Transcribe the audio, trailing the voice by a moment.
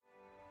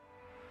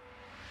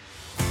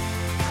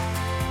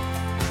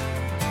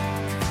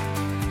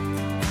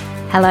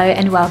Hello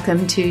and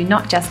welcome to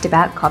Not Just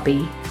About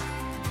Copy.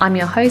 I'm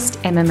your host,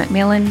 Emma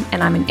McMillan,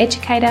 and I'm an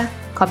educator,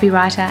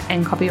 copywriter,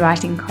 and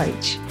copywriting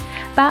coach.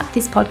 But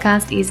this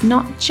podcast is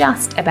not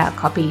just about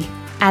copy.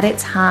 At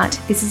its heart,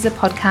 this is a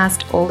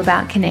podcast all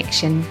about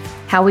connection,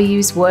 how we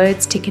use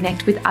words to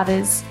connect with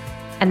others,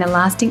 and the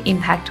lasting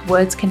impact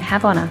words can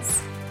have on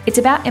us. It's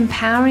about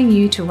empowering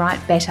you to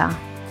write better.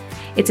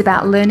 It's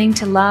about learning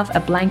to love a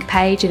blank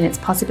page and its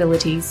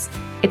possibilities.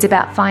 It's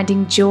about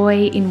finding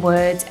joy in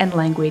words and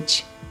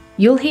language.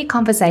 You'll hear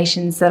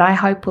conversations that I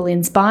hope will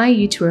inspire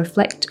you to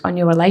reflect on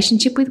your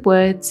relationship with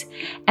words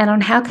and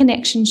on how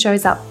connection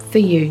shows up for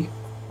you.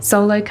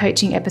 Solo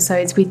coaching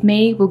episodes with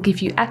me will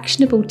give you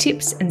actionable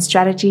tips and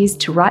strategies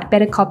to write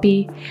better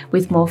copy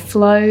with more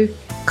flow,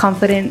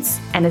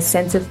 confidence, and a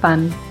sense of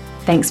fun.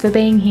 Thanks for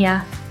being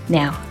here.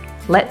 Now,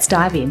 let's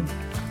dive in.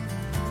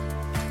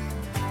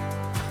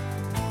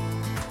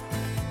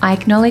 I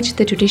acknowledge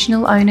the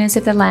traditional owners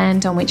of the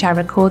land on which I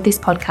record this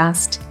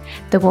podcast,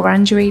 the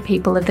Wurundjeri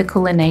people of the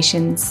Kulin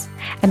Nations,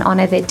 and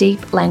honour their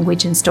deep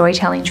language and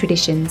storytelling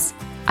traditions.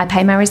 I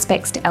pay my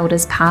respects to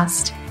elders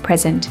past,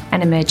 present,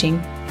 and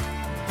emerging.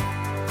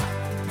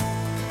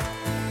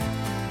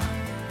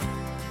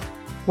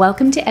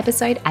 Welcome to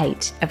episode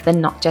 8 of the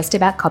Not Just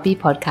About Copy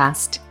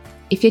podcast.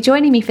 If you're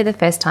joining me for the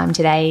first time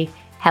today,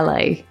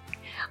 hello.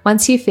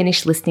 Once you've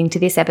finished listening to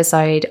this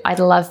episode, I'd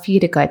love for you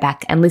to go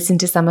back and listen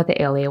to some of the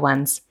earlier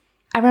ones.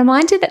 A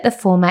reminder that the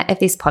format of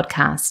this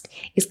podcast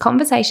is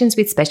conversations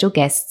with special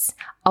guests,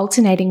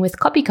 alternating with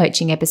copy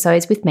coaching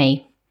episodes with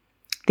me.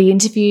 The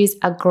interviews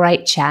are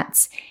great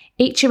chats,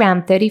 each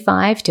around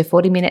 35 to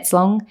 40 minutes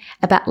long,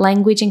 about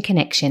language and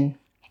connection.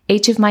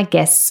 Each of my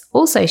guests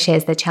also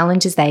shares the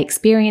challenges they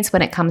experience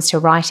when it comes to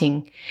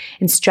writing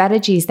and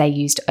strategies they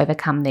use to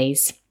overcome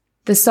these.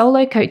 The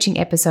solo coaching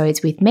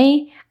episodes with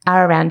me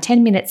are around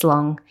 10 minutes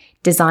long,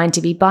 designed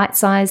to be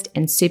bite-sized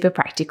and super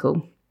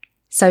practical.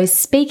 So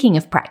speaking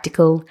of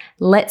practical,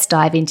 let's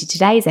dive into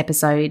today's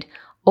episode,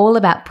 all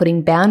about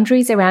putting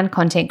boundaries around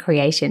content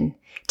creation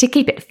to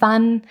keep it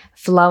fun,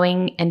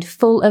 flowing, and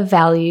full of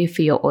value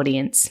for your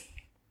audience.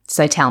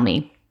 So tell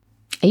me,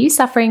 are you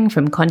suffering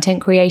from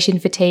content creation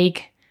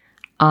fatigue?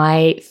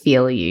 I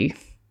feel you.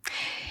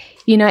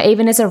 You know,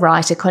 even as a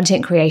writer,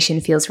 content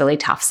creation feels really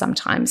tough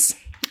sometimes.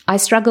 I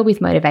struggle with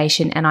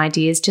motivation and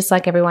ideas just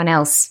like everyone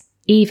else,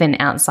 even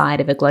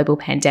outside of a global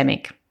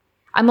pandemic.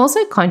 I'm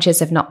also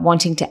conscious of not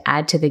wanting to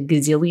add to the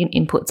gazillion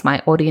inputs my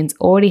audience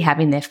already have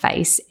in their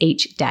face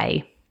each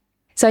day.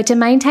 So to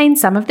maintain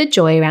some of the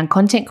joy around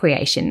content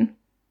creation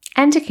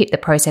and to keep the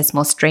process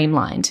more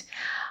streamlined,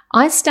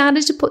 I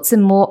started to put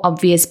some more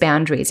obvious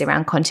boundaries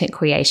around content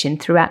creation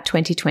throughout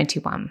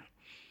 2021.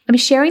 I'm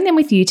sharing them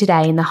with you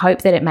today in the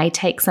hope that it may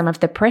take some of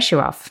the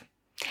pressure off,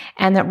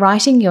 and that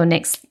writing your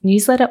next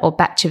newsletter or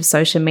batch of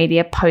social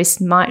media posts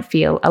might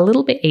feel a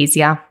little bit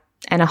easier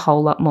and a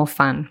whole lot more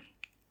fun.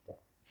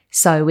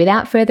 So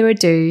without further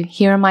ado,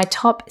 here are my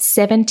top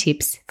 7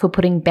 tips for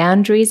putting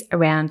boundaries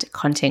around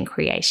content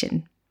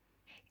creation.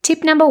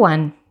 Tip number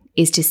 1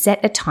 is to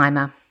set a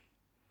timer.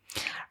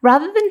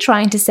 Rather than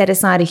trying to set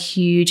aside a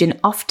huge and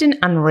often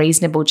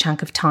unreasonable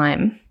chunk of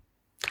time,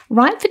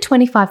 write for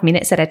 25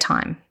 minutes at a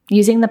time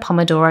using the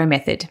Pomodoro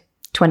method.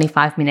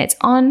 25 minutes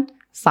on,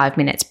 5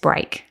 minutes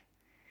break.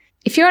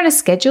 If you're on a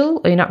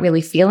schedule or you're not really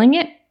feeling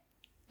it,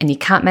 and you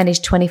can't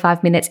manage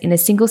 25 minutes in a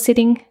single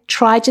sitting,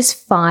 try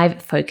just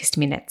 5 focused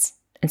minutes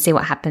and see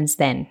what happens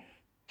then.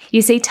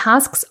 You see,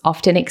 tasks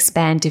often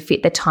expand to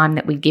fit the time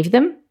that we give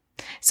them.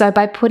 So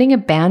by putting a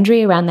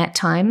boundary around that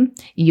time,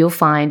 you'll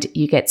find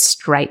you get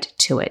straight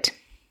to it.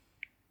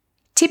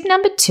 Tip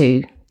number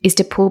 2 is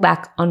to pull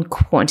back on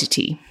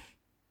quantity.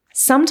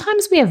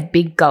 Sometimes we have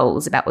big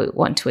goals about what we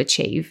want to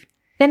achieve.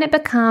 Then it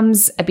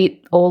becomes a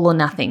bit all or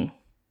nothing.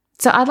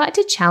 So I'd like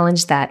to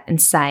challenge that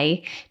and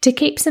say, to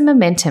keep some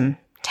momentum,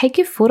 take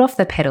your foot off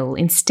the pedal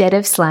instead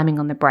of slamming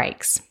on the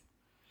brakes.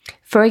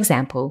 For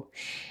example,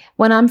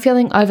 when I'm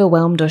feeling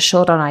overwhelmed or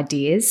short on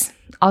ideas,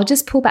 I'll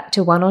just pull back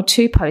to 1 or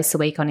 2 posts a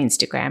week on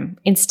Instagram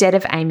instead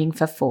of aiming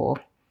for 4.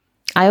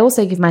 I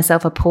also give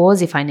myself a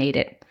pause if I need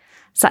it,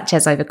 such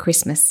as over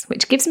Christmas,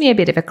 which gives me a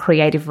bit of a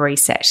creative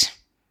reset.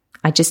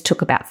 I just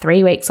took about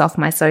 3 weeks off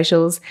my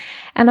socials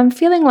and I'm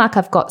feeling like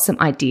I've got some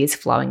ideas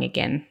flowing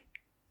again.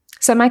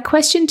 So my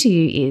question to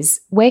you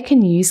is, where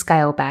can you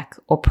scale back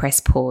or press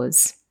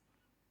pause?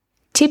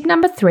 Tip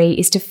number 3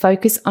 is to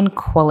focus on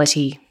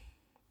quality.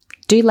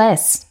 Do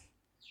less,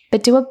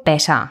 but do it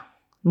better,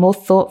 more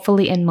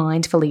thoughtfully and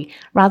mindfully,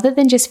 rather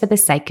than just for the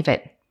sake of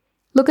it.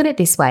 Look at it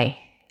this way.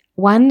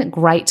 1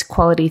 great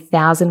quality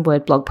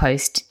 1,000-word blog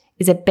post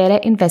is a better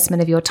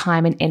investment of your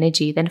time and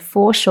energy than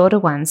 4 shorter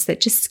ones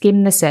that just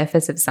skim the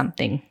surface of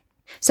something.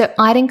 So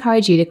I'd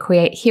encourage you to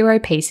create hero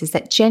pieces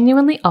that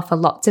genuinely offer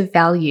lots of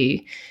value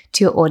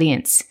to your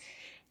audience.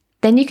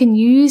 Then you can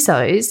use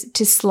those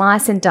to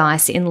slice and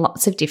dice in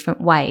lots of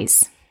different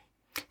ways.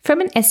 From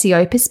an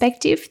SEO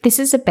perspective, this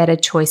is a better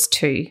choice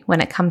too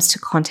when it comes to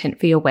content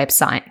for your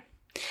website.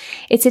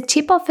 It's a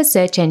tip-off for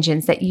search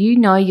engines that you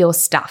know your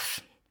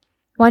stuff.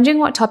 Wondering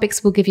what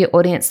topics will give your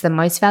audience the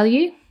most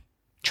value?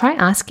 Try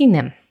asking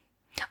them,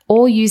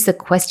 or use the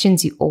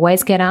questions you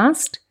always get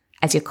asked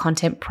as your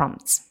content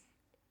prompts.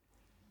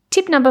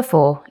 Tip number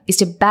 4 is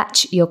to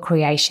batch your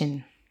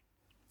creation.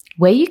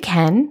 Where you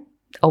can,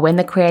 or when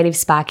the creative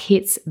spark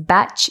hits,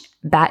 batch,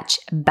 batch,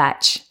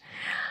 batch.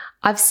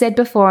 I've said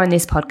before on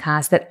this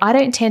podcast that I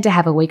don't tend to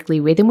have a weekly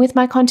rhythm with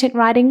my content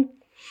writing.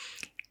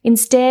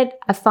 Instead,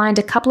 I find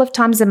a couple of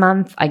times a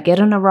month I get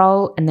on a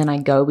roll and then I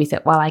go with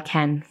it while I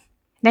can.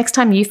 Next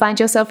time you find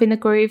yourself in the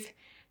groove,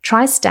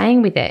 try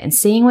staying with it and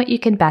seeing what you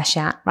can bash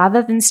out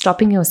rather than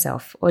stopping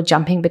yourself or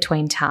jumping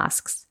between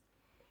tasks.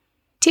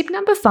 Tip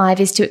number 5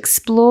 is to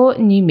explore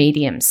new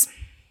mediums.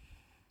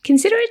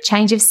 Consider a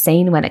change of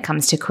scene when it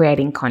comes to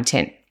creating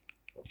content.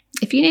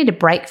 If you need a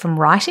break from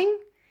writing,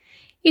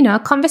 a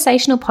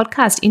conversational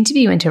podcast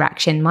interview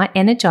interaction might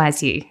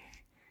energize you.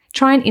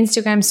 Try an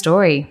Instagram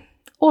story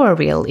or a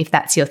reel if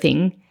that's your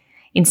thing,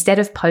 instead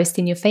of post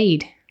in your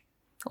feed.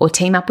 Or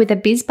team up with a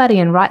biz buddy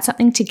and write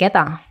something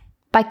together.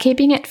 By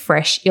keeping it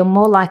fresh, you're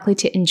more likely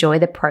to enjoy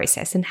the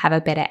process and have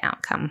a better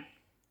outcome.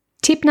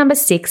 Tip number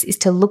 6 is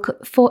to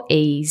look for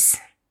ease.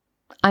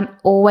 I'm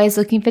always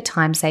looking for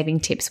time-saving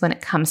tips when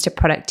it comes to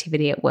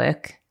productivity at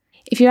work.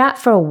 If you're out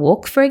for a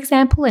walk, for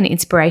example, and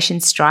inspiration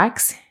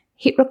strikes,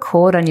 hit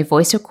record on your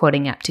voice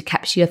recording app to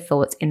capture your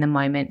thoughts in the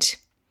moment.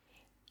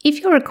 If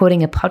you're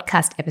recording a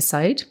podcast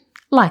episode,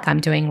 like I'm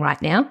doing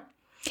right now,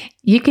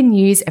 you can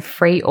use a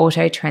free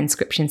auto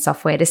transcription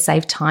software to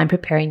save time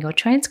preparing your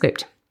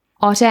transcript.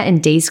 Otter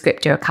and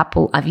Descript are a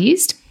couple I've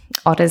used.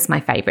 Otter's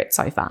my favorite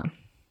so far.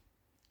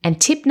 And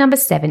tip number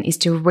 7 is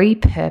to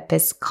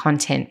repurpose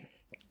content.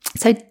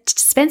 So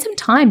spend some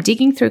time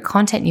digging through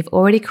content you've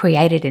already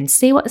created and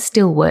see what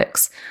still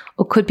works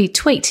or could be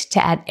tweaked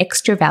to add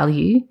extra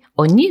value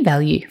or new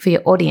value for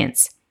your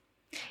audience.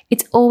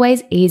 It's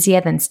always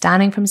easier than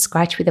starting from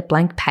scratch with a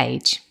blank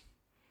page.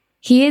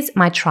 Here's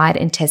my tried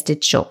and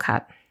tested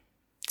shortcut.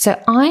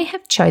 So I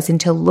have chosen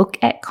to look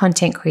at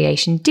content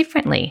creation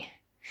differently,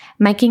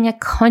 making a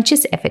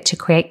conscious effort to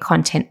create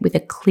content with a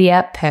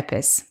clear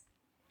purpose.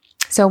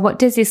 So what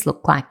does this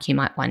look like, you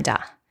might wonder?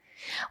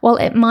 Well,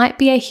 it might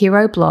be a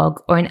hero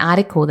blog or an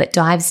article that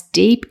dives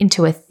deep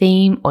into a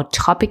theme or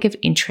topic of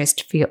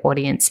interest for your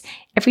audience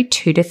every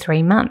 2 to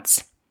 3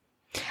 months.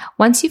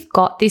 Once you've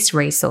got this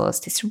resource,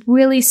 this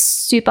really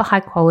super high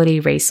quality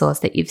resource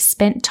that you've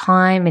spent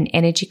time and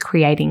energy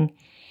creating,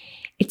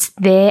 it's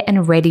there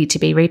and ready to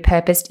be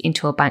repurposed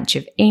into a bunch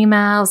of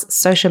emails,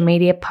 social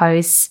media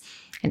posts,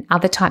 and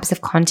other types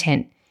of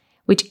content,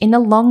 which in the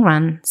long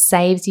run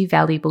saves you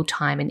valuable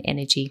time and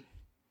energy.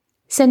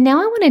 So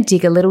now I want to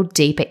dig a little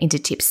deeper into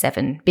tip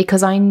 7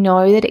 because I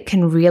know that it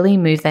can really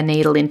move the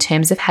needle in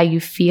terms of how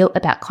you feel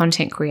about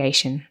content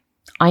creation.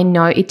 I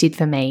know it did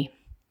for me.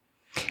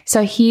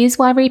 So here's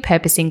why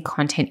repurposing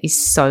content is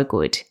so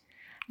good.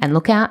 And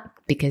look out,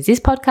 because this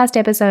podcast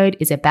episode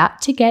is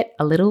about to get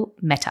a little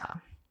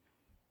meta.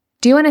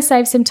 Do you want to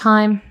save some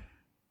time?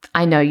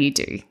 I know you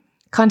do.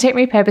 Content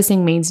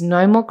repurposing means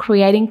no more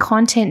creating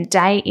content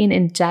day in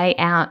and day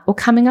out or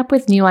coming up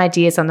with new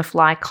ideas on the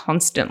fly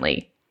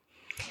constantly.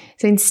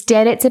 So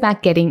instead, it's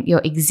about getting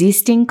your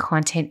existing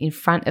content in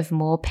front of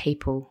more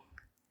people.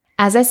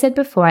 As I said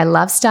before, I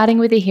love starting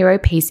with a hero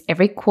piece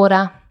every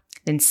quarter,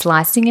 then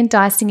slicing and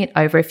dicing it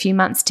over a few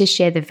months to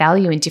share the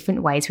value in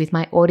different ways with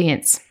my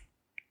audience.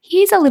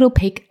 Here's a little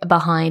peek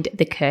behind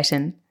the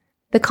curtain.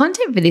 The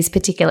content for this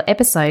particular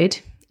episode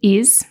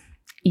is,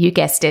 you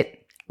guessed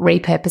it,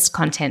 repurposed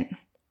content.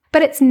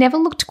 But it's never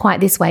looked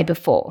quite this way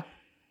before.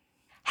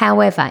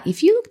 However,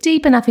 if you look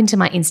deep enough into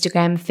my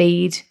Instagram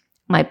feed,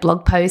 my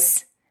blog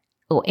posts,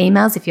 or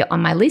emails if you're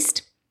on my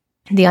list,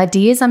 the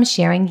ideas I'm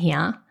sharing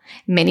here,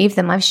 many of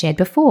them I've shared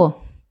before.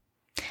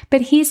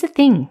 But here's the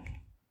thing.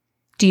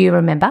 Do you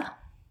remember?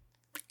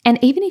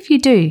 And even if you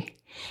do,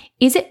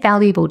 is it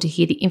valuable to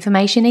hear the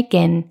information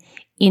again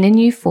in a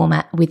new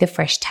format with a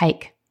fresh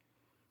take?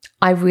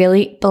 I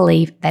really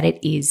believe that it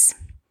is.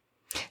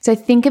 So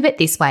think of it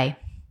this way.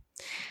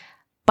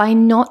 By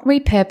not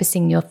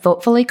repurposing your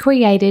thoughtfully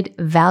created,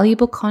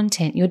 valuable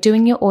content, you're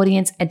doing your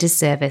audience a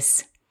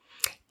disservice.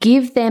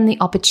 Give them the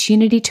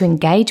opportunity to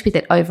engage with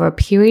it over a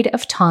period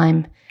of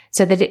time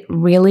so that it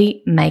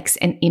really makes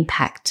an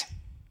impact.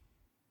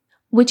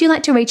 Would you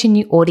like to reach a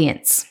new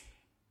audience?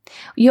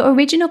 Your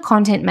original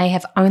content may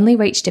have only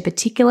reached a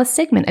particular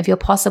segment of your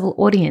possible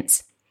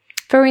audience.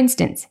 For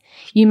instance,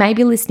 you may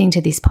be listening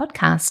to this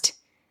podcast,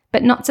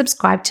 but not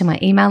subscribed to my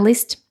email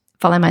list,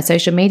 follow my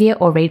social media,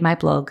 or read my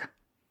blog.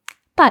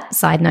 But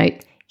side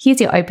note,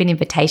 here's your open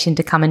invitation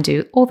to come and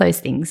do all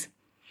those things.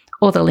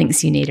 All the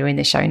links you need are in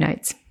the show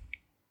notes.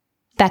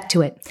 Back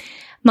to it.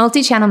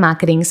 Multi-channel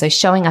marketing, so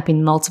showing up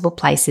in multiple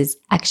places,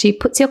 actually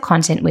puts your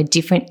content where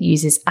different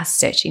users are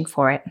searching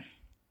for it.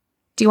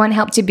 Do you want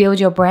help to build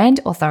your brand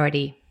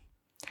authority?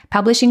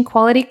 Publishing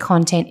quality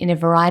content in a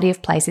variety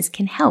of places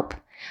can help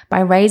by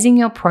raising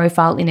your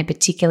profile in a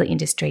particular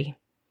industry.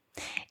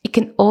 It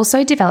can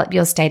also develop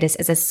your status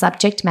as a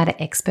subject matter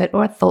expert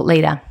or a thought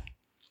leader.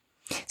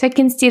 So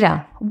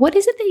consider, what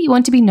is it that you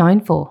want to be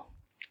known for?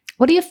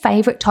 What are your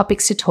favorite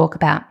topics to talk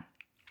about?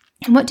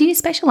 And what do you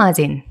specialize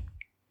in?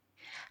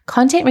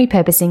 Content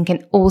repurposing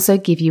can also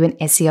give you an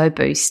SEO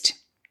boost.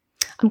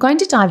 I'm going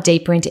to dive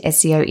deeper into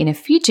SEO in a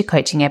future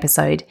coaching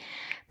episode,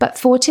 but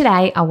for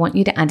today, I want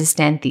you to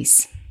understand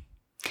this.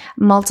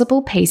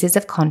 Multiple pieces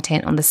of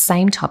content on the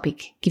same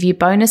topic give you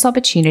bonus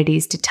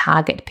opportunities to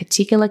target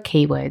particular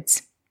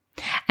keywords.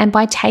 And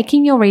by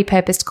taking your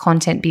repurposed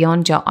content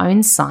beyond your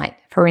own site,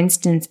 for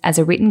instance, as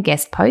a written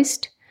guest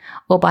post,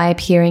 or by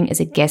appearing as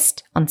a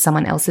guest on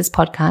someone else's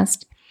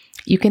podcast,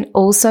 you can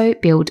also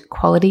build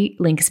quality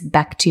links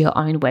back to your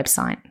own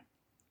website.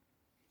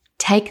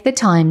 Take the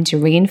time to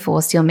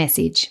reinforce your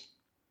message.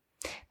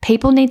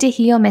 People need to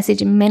hear your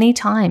message many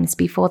times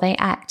before they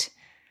act.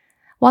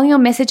 While your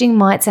messaging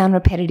might sound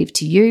repetitive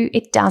to you,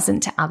 it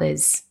doesn't to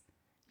others.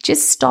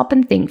 Just stop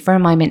and think for a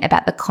moment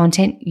about the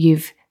content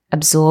you've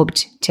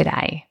absorbed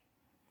today.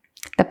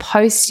 The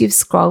posts you've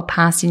scrolled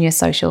past in your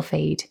social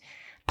feed,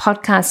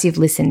 podcasts you've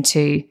listened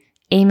to,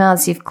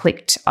 emails you've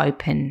clicked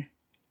open.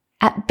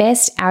 At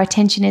best, our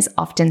attention is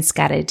often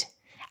scattered,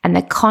 and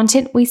the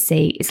content we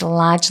see is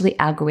largely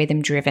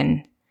algorithm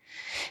driven.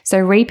 So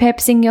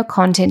repurposing your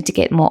content to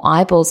get more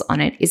eyeballs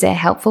on it is a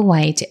helpful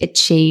way to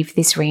achieve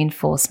this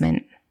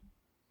reinforcement.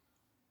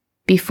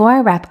 Before I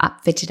wrap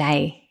up for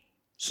today,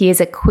 here's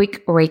a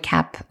quick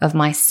recap of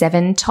my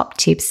 7 top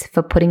tips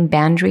for putting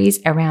boundaries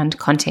around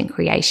content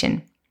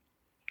creation.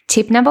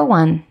 Tip number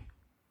 1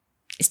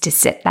 is to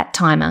set that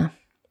timer.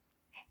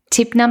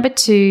 Tip number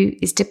 2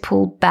 is to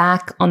pull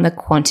back on the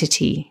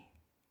quantity.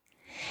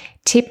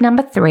 Tip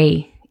number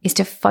 3 is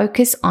to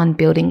focus on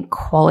building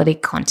quality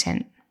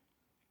content.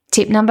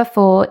 Tip number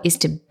 4 is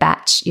to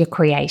batch your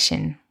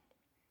creation.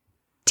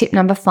 Tip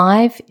number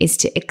 5 is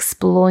to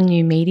explore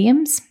new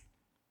mediums.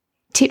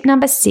 Tip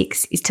number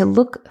 6 is to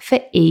look for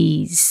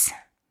ease.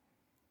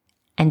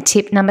 And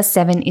tip number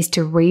 7 is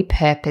to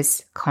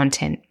repurpose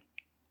content.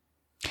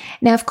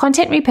 Now, if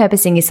content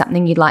repurposing is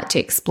something you'd like to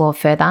explore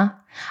further,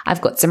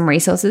 I've got some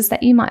resources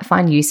that you might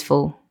find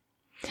useful.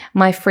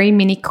 My free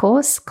mini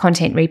course,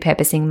 Content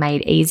Repurposing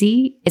Made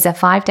Easy, is a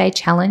 5-day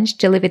challenge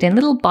delivered in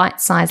little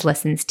bite-sized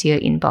lessons to your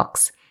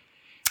inbox.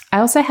 I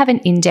also have an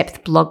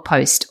in-depth blog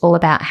post all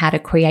about how to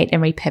create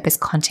and repurpose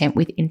content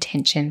with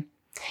intention.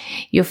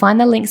 You'll find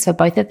the links for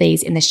both of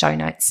these in the show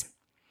notes.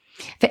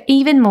 For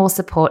even more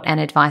support and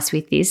advice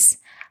with this,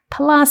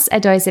 plus a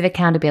dose of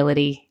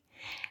accountability,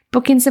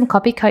 book in some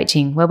copy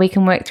coaching where we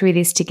can work through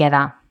this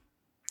together.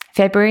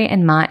 February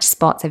and March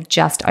spots have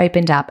just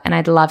opened up, and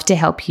I'd love to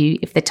help you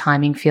if the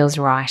timing feels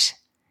right.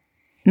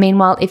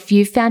 Meanwhile, if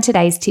you've found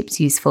today's tips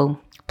useful,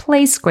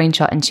 please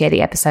screenshot and share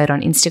the episode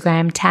on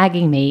Instagram,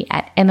 tagging me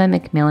at Emma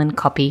McMillan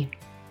Copy.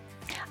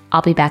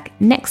 I'll be back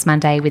next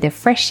Monday with a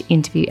fresh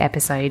interview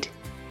episode.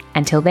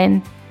 Until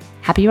then,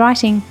 happy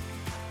writing.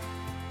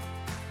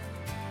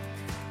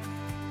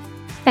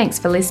 Thanks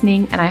for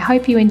listening, and I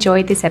hope you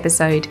enjoyed this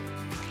episode.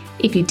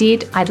 If you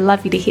did, I'd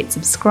love you to hit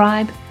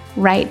subscribe,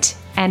 rate,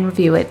 and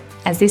review it,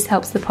 as this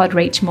helps the pod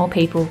reach more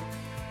people.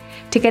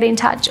 To get in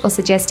touch or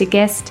suggest a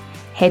guest,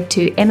 head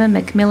to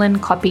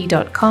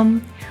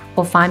emmamcmillancopy.com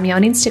or find me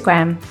on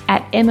Instagram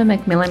at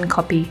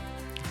emmamcmillancopy.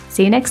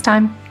 See you next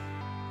time.